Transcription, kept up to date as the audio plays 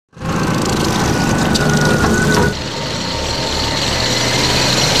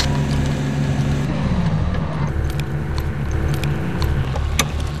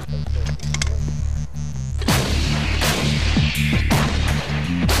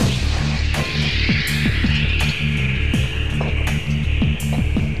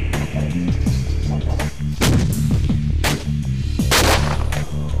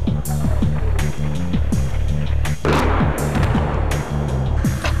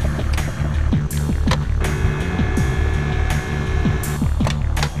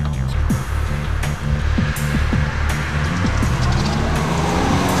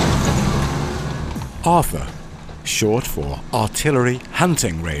Arthur, short for Artillery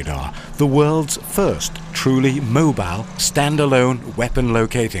Hunting Radar, the world's first truly mobile, standalone weapon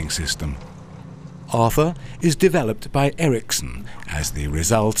locating system. Arthur is developed by Ericsson as the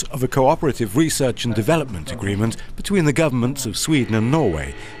result of a cooperative research and development agreement between the governments of Sweden and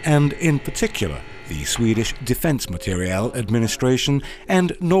Norway, and in particular the Swedish Defence Materiel Administration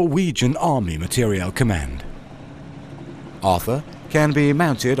and Norwegian Army Materiel Command. Arthur can be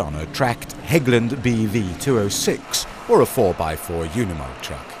mounted on a tracked Hägglund BV206 or a 4x4 Unimog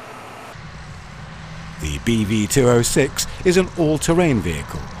truck. The BV206 is an all-terrain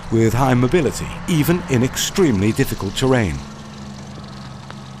vehicle with high mobility, even in extremely difficult terrain.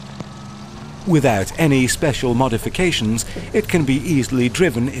 Without any special modifications, it can be easily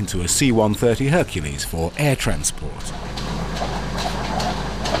driven into a C-130 Hercules for air transport.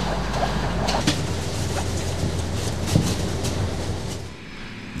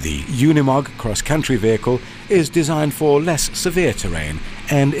 The Unimog cross-country vehicle is designed for less severe terrain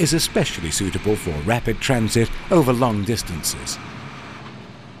and is especially suitable for rapid transit over long distances.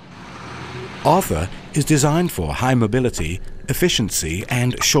 Arthur is designed for high mobility, efficiency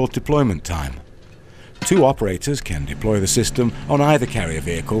and short deployment time. 2 operators can deploy the system on either carrier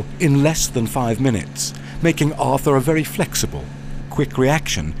vehicle in less than 5 minutes, making Arthur a very flexible, quick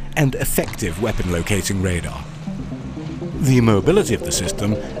reaction and effective weapon locating radar. The mobility of the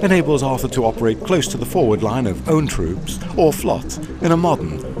system enables Arthur to operate close to the forward line of own troops or FLOT in a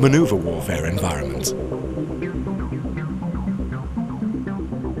modern maneuver warfare environment.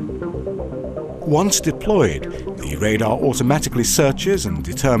 Once deployed, the radar automatically searches and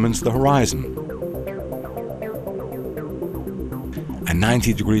determines the horizon. A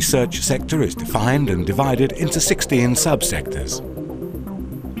 90-degree search sector is defined and divided into 16 subsectors.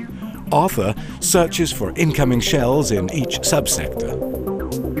 Arthur searches for incoming shells in each subsector.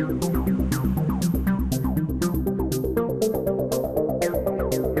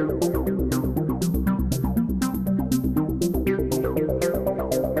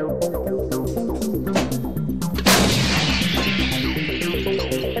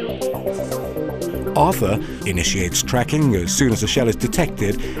 Arthur initiates tracking as soon as a shell is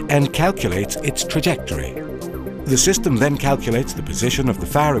detected and calculates its trajectory. The system then calculates the position of the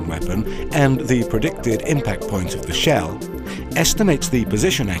firing weapon and the predicted impact point of the shell, estimates the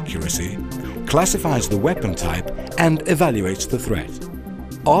position accuracy, classifies the weapon type, and evaluates the threat.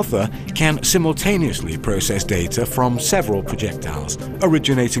 Arthur can simultaneously process data from several projectiles,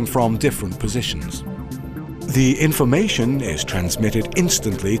 originating from different positions. The information is transmitted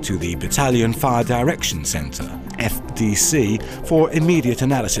instantly to the Battalion Fire Direction Center, FDC, for immediate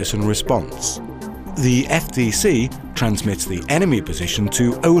analysis and response. The FDC transmits the enemy position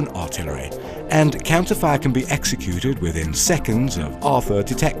to own artillery, and counterfire can be executed within seconds of Arthur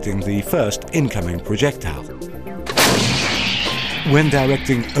detecting the first incoming projectile. When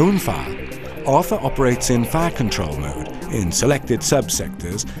directing own fire, Arthur operates in fire control mode in selected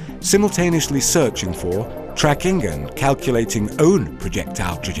subsectors, simultaneously searching for, tracking and calculating own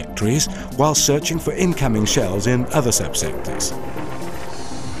projectile trajectories while searching for incoming shells in other subsectors.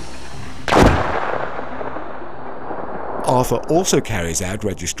 Arthur also carries out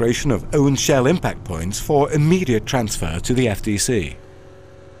registration of own shell impact points for immediate transfer to the FDC.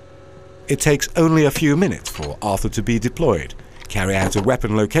 It takes only a few minutes for Arthur to be deployed, carry out a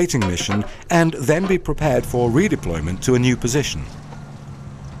weapon locating mission, and then be prepared for redeployment to a new position.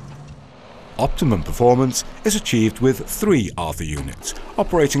 Optimum performance is achieved with 3 Arthur units,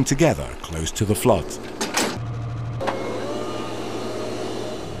 operating together close to the FLOT.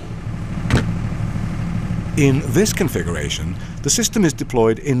 In this configuration, the system is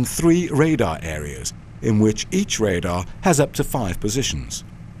deployed in 3 radar areas, in which each radar has up to 5 positions.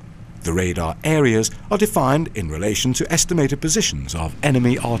 The radar areas are defined in relation to estimated positions of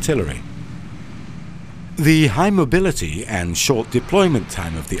enemy artillery. The high mobility and short deployment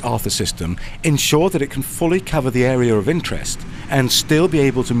time of the Arthur system ensure that it can fully cover the area of interest and still be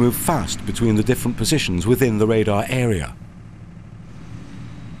able to move fast between the different positions within the radar area.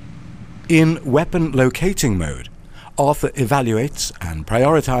 In weapon locating mode, Arthur evaluates and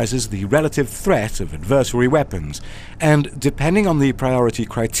prioritizes the relative threat of adversary weapons, and depending on the priority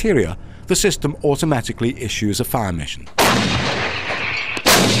criteria, the system automatically issues a fire mission.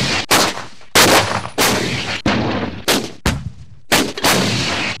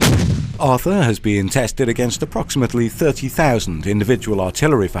 Arthur has been tested against approximately 30,000 individual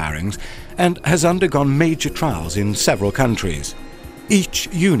artillery firings and has undergone major trials in several countries. Each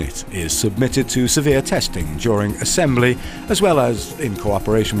unit is submitted to severe testing during assembly, as well as in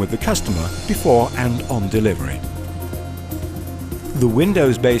cooperation with the customer before and on delivery. The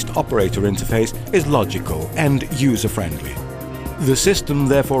Windows-based operator interface is logical and user-friendly. The system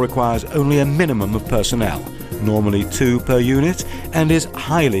therefore requires only a minimum of personnel, normally 2 per unit, and is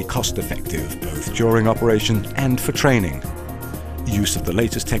highly cost-effective both during operation and for training. Use of the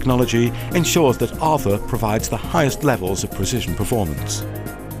latest technology ensures that Arthur provides the highest levels of precision performance.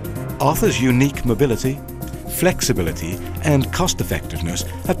 Arthur's unique mobility, flexibility and cost-effectiveness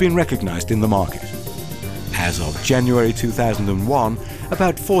have been recognized in the market. As of January 2001,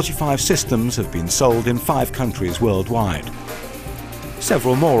 about 45 systems have been sold in 5 countries worldwide.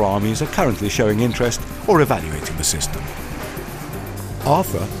 Several more armies are currently showing interest or evaluating the system.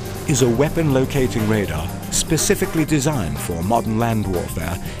 Arthur is a weapon locating radar specifically designed for modern land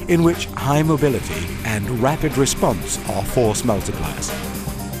warfare, in which high mobility and rapid response are force multipliers.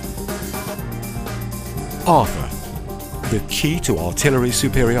 Arthur, the key to artillery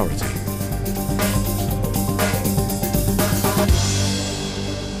superiority.